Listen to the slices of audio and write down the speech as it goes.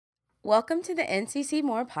Welcome to the NCC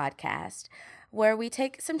More podcast, where we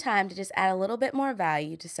take some time to just add a little bit more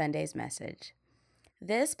value to Sunday's message.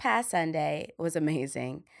 This past Sunday was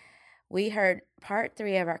amazing. We heard part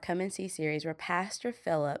 3 of our Come and See series where Pastor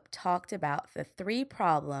Philip talked about the 3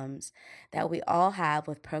 problems that we all have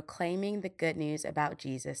with proclaiming the good news about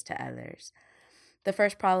Jesus to others. The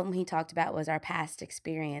first problem he talked about was our past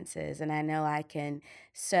experiences. And I know I can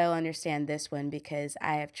so understand this one because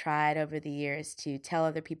I have tried over the years to tell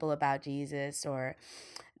other people about Jesus or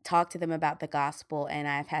talk to them about the gospel, and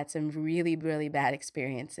I've had some really, really bad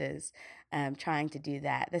experiences trying to do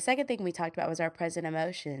that. The second thing we talked about was our present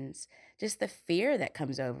emotions, just the fear that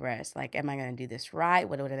comes over us. Like, am I going to do this right?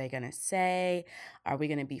 What are they going to say? Are we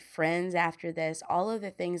going to be friends after this? All of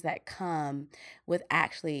the things that come with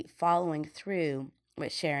actually following through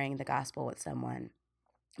with sharing the gospel with someone.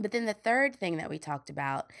 But then the third thing that we talked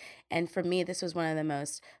about, and for me, this was one of the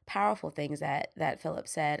most powerful things that Philip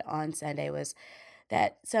said on Sunday, was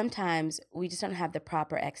that sometimes we just don't have the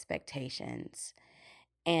proper expectations.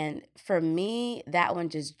 And for me, that one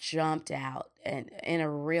just jumped out in a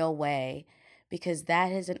real way because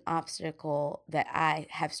that is an obstacle that I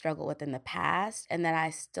have struggled with in the past and that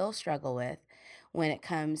I still struggle with when it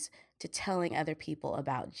comes to telling other people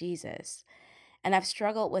about Jesus. And I've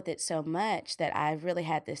struggled with it so much that I've really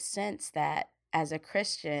had this sense that as a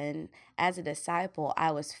Christian, as a disciple,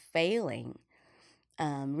 I was failing.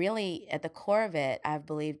 Really, at the core of it, I've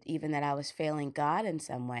believed even that I was failing God in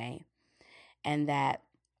some way and that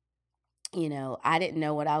I didn't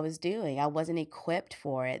know what I was doing. I wasn't equipped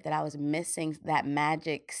for it, that I was missing that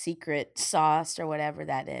magic secret sauce or whatever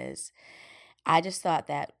that is. I just thought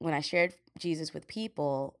that when I shared Jesus with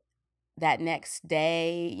people, that next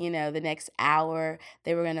day, the next hour,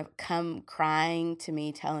 they were going to come crying to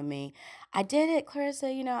me, telling me, I did it,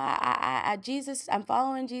 Clarissa. Jesus, I'm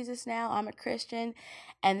following Jesus now. I'm a Christian.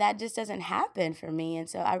 And that just doesn't happen for me. And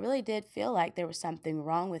so I really did feel like there was something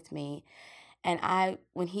wrong with me. And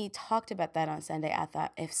when he talked about that on Sunday, I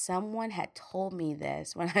thought if someone had told me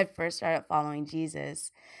this when I first started following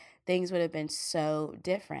Jesus, things would have been so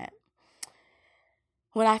different.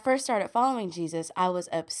 When I first started following Jesus, I was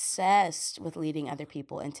obsessed with leading other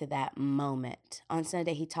people into that moment. On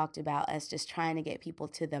Sunday, he talked about us just trying to get people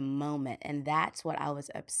to the moment, and that's what I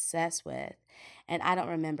was obsessed with. And I don't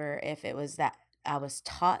remember if it was that I was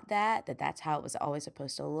taught that that's how it was always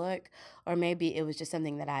supposed to look, or maybe it was just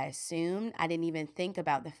something that I assumed. I didn't even think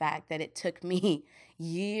about the fact that it took me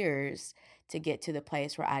years to get to the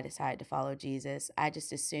place where I decided to follow Jesus. I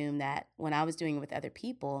just assumed that when I was doing it with other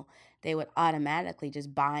people, they would automatically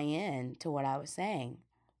just buy in to what I was saying.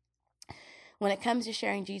 When it comes to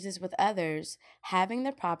sharing Jesus with others, having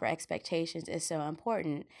the proper expectations is so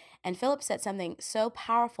important. And Philip said something so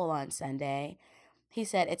powerful on Sunday. He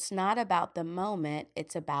said, it's not about the moment,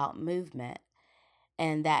 it's about movement.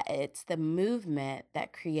 And that it's the movement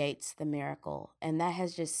that creates the miracle. And that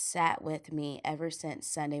has just sat with me ever since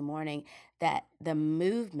Sunday morning, that the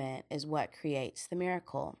movement is what creates the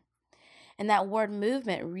miracle. And that word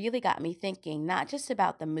movement really got me thinking, not just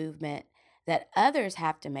about the movement that others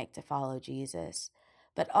have to make to follow Jesus,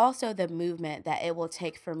 but also the movement that it will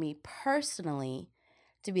take for me personally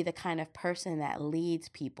to be the kind of person that leads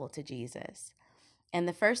people to Jesus. And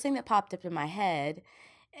the first thing that popped up in my head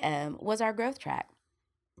was our growth track.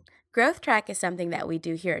 Growth Track is something that we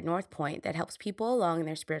do here at North Point that helps people along in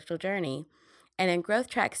their spiritual journey. And in Growth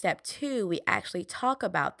Track Step 2, we actually talk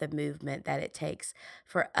about the movement that it takes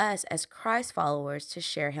for us as Christ followers to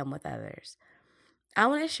share Him with others. I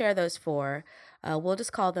want to share those 4. We'll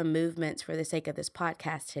just call them movements for the sake of this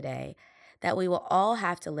podcast today, that we will all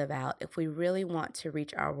have to live out if we really want to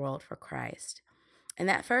reach our world for Christ. And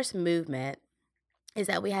that first movement is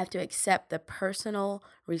that we have to accept the personal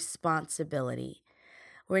responsibility.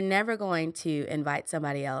 We're never going to invite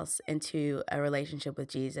somebody else into a relationship with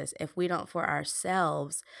Jesus if we don't for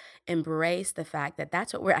ourselves embrace the fact that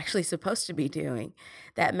that's what we're actually supposed to be doing.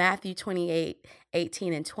 That Matthew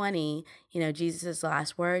 28:18-20, Jesus'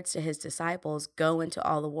 last words to his disciples, go into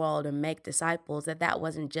all the world and make disciples, that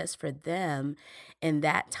wasn't just for them in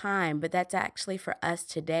that time, but that's actually for us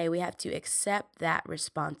today. We have to accept that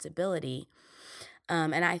responsibility.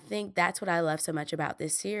 And I think that's what I love so much about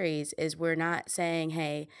this series is we're not saying,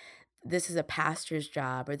 hey, this is a pastor's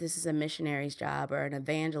job or this is a missionary's job or an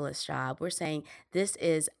evangelist's job. We're saying this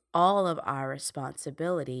is all of our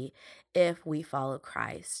responsibility if we follow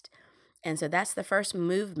Christ. And so that's the first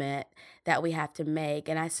movement that we have to make.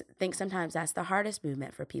 And I think sometimes that's the hardest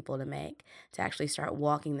movement for people to make, to actually start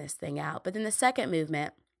walking this thing out. But then the second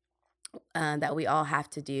movement that we all have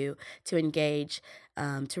to do to engage,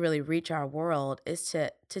 to really reach our world, is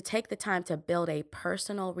to take the time to build a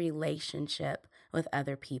personal relationship with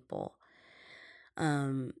other people.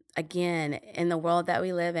 Again, in the world that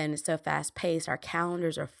we live in, it's so fast paced. Our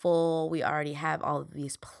calendars are full. We already have all of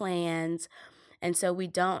these plans. And so we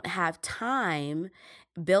don't have time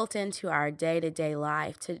built into our day to day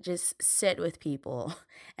life to just sit with people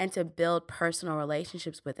and to build personal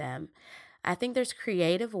relationships with them. I think there's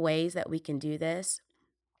creative ways that we can do this.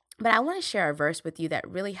 But I want to share a verse with you that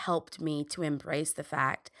really helped me to embrace the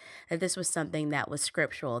fact that this was something that was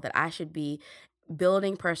scriptural, that I should be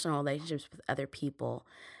building personal relationships with other people.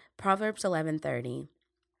 Proverbs 11:30.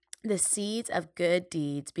 The seeds of good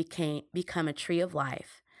deeds become a tree of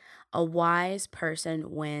life. A wise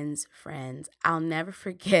person wins friends. I'll never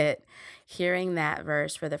forget hearing that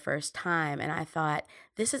verse for the first time. And I thought,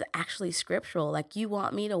 this is actually scriptural. Like, you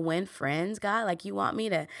want me to win friends, God? Like, you want me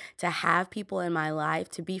to have people in my life,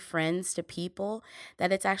 to be friends to people,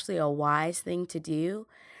 that it's actually a wise thing to do.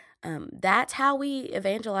 That's how we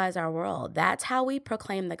evangelize our world. That's how we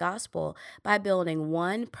proclaim the gospel, by building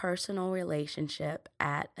one personal relationship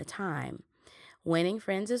at a time. Winning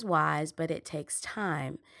friends is wise, but it takes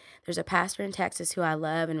time. There's a pastor in Texas who I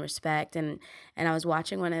love and respect, and I was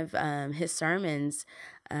watching one of his sermons,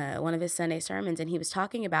 one of his Sunday sermons, and he was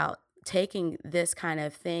talking about taking this kind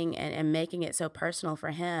of thing and making it so personal for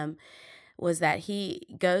him. Was that he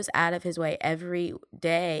goes out of his way every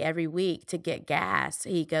day, every week, to get gas.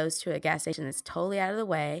 He goes to a gas station that's totally out of the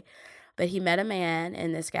way, but he met a man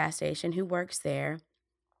in this gas station who works there,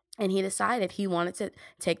 and he decided he wanted to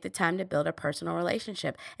take the time to build a personal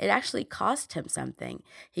relationship. It actually cost him something.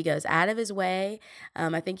 He goes out of his way.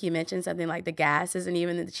 I think you mentioned something like the gas isn't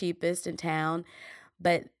even the cheapest in town,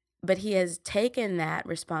 but he has taken that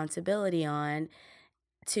responsibility on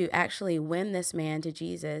to actually win this man to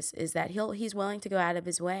Jesus. Is that he's willing to go out of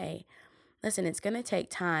his way. Listen, it's going to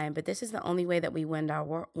take time, but this is the only way that we win our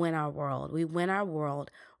world. We win our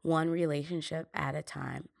world one relationship at a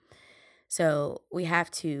time. So we have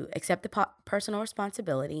to accept the personal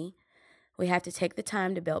responsibility. We have to take the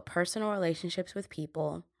time to build personal relationships with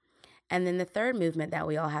people. And then the third movement that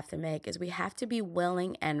we all have to make is we have to be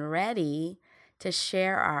willing and ready to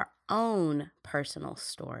share our own personal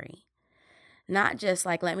story. Not just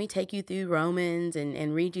like, let me take you through Romans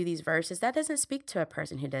and read you these verses. That doesn't speak to a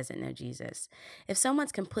person who doesn't know Jesus. If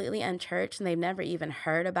someone's completely unchurched and they've never even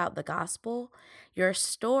heard about the gospel, your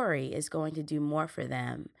story is going to do more for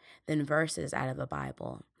them than verses out of the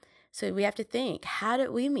Bible. So we have to think, how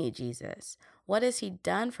did we meet Jesus? What has he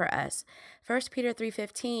done for us? 1 Peter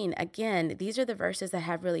 3:15, again, these are the verses that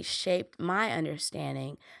have really shaped my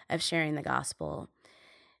understanding of sharing the gospel.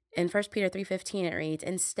 In 1 Peter 3:15 it reads,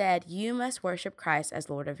 "Instead, you must worship Christ as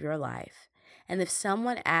Lord of your life. And if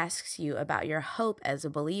someone asks you about your hope as a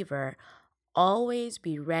believer, always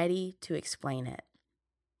be ready to explain it."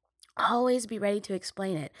 Always be ready to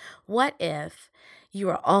explain it. What if you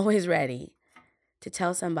are always ready to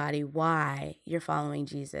tell somebody why you're following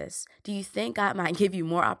Jesus? Do you think God might give you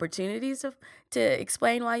more opportunities to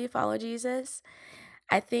explain why you follow Jesus?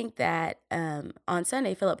 I think that on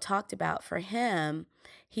Sunday, Philip talked about, for him,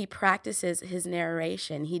 he practices his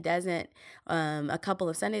narration. He doesn't, a couple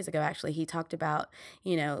of Sundays ago, actually, he talked about,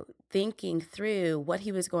 thinking through what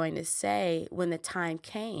he was going to say when the time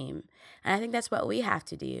came. And I think that's what we have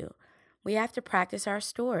to do. We have to practice our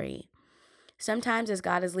story. Sometimes as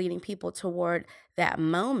God is leading people toward that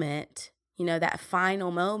moment, that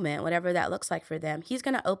final moment, whatever that looks like for them, he's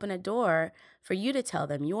going to open a door for you to tell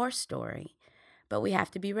them your story. But we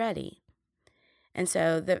have to be ready. And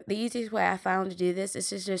so the easiest way I found to do this is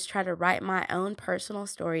to just try to write my own personal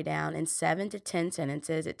story down in 7 to 10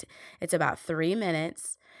 sentences. It's about 3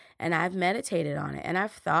 minutes, and I've meditated on it, and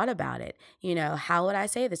I've thought about it. How would I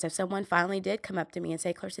say this? If someone finally did come up to me and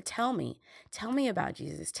say, "Clarissa, tell me about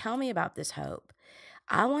Jesus. Tell me about this hope."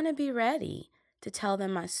 I want to be ready to tell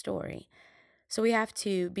them my story. So we have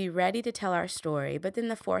to be ready to tell our story. But then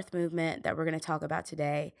the fourth movement that we're going to talk about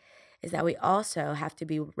today is that we also have to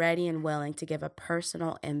be ready and willing to give a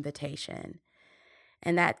personal invitation.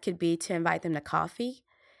 And that could be to invite them to coffee.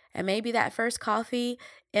 And maybe that first coffee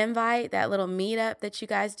invite, that little meetup that you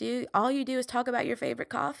guys do, all you do is talk about your favorite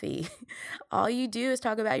coffee. All you do is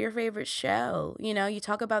talk about your favorite show. You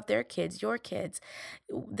talk about their kids, your kids.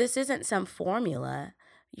 This isn't some formula.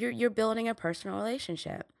 You're building a personal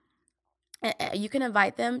relationship. You can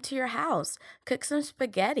invite them to your house, cook some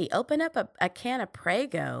spaghetti, open up a can of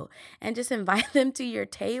Prego, and just invite them to your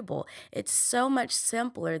table. It's so much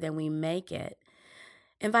simpler than we make it.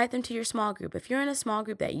 Invite them to your small group. If you're in a small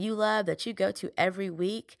group that you love, that you go to every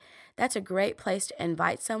week, that's a great place to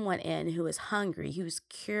invite someone in who is hungry, who's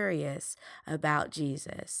curious about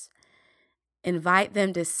Jesus. Invite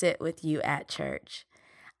them to sit with you at church.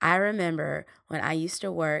 I remember when I used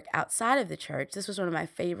to work outside of the church, this was one of my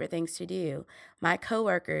favorite things to do. My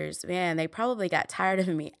coworkers, man, they probably got tired of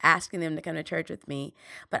me asking them to come to church with me,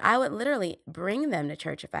 but I would literally bring them to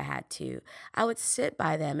church if I had to. I would sit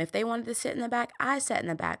by them. If they wanted to sit in the back, I sat in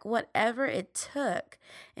the back. Whatever it took,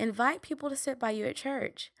 invite people to sit by you at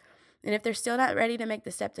church. And if they're still not ready to make the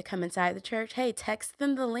step to come inside the church, hey, text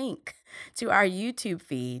them the link to our YouTube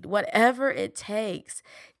feed. Whatever it takes,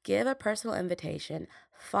 give a personal invitation,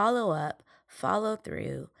 follow up, follow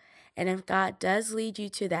through. And if God does lead you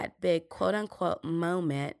to that big quote unquote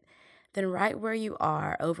moment, then right where you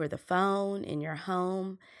are, over the phone, in your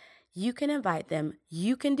home, you can invite them.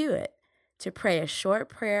 You can do it to pray a short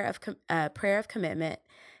prayer of commitment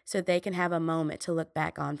so they can have a moment to look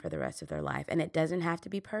back on for the rest of their life. And it doesn't have to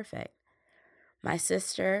be perfect. My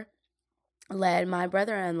sister led my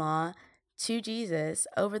brother-in-law to Jesus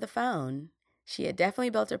over the phone. She had definitely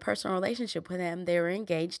built a personal relationship with him. They were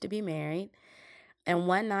engaged to be married. And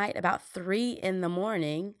one night, about 3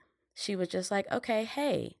 a.m, she was just like, okay,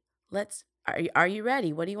 hey, are you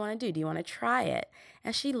ready? What do you want to do? Do you want to try it?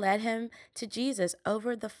 And she led him to Jesus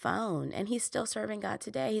over the phone. And he's still serving God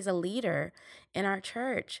today. He's a leader in our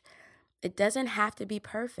church. It doesn't have to be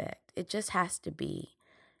perfect. It just has to be.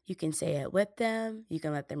 You can say it with them. You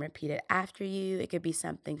can let them repeat it after you. It could be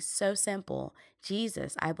something so simple.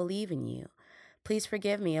 Jesus, I believe in you. Please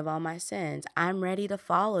forgive me of all my sins. I'm ready to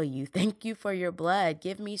follow you. Thank you for your blood.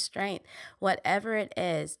 Give me strength. Whatever it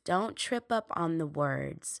is, don't trip up on the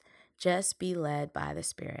words. Just be led by the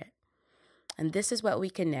Spirit. And this is what we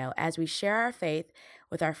can know. As we share our faith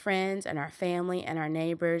with our friends and our family and our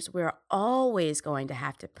neighbors, we're always going to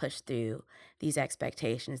have to push through these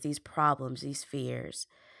expectations, these problems, these fears.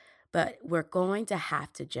 But we're going to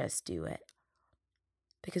have to just do it.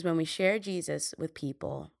 Because when we share Jesus with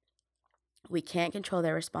people, we can't control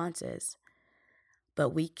their responses, but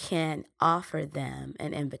we can offer them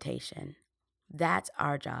an invitation. That's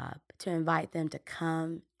our job, to invite them to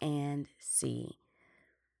come and see.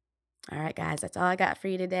 All right, guys, that's all I got for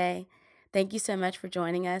you today. Thank you so much for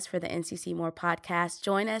joining us for the NCC More podcast.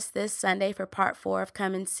 Join us this Sunday for part 4 of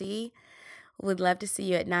Come and See. We'd love to see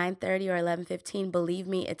you at 9:30 or 11:15. Believe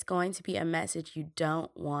me, it's going to be a message you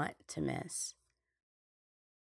don't want to miss.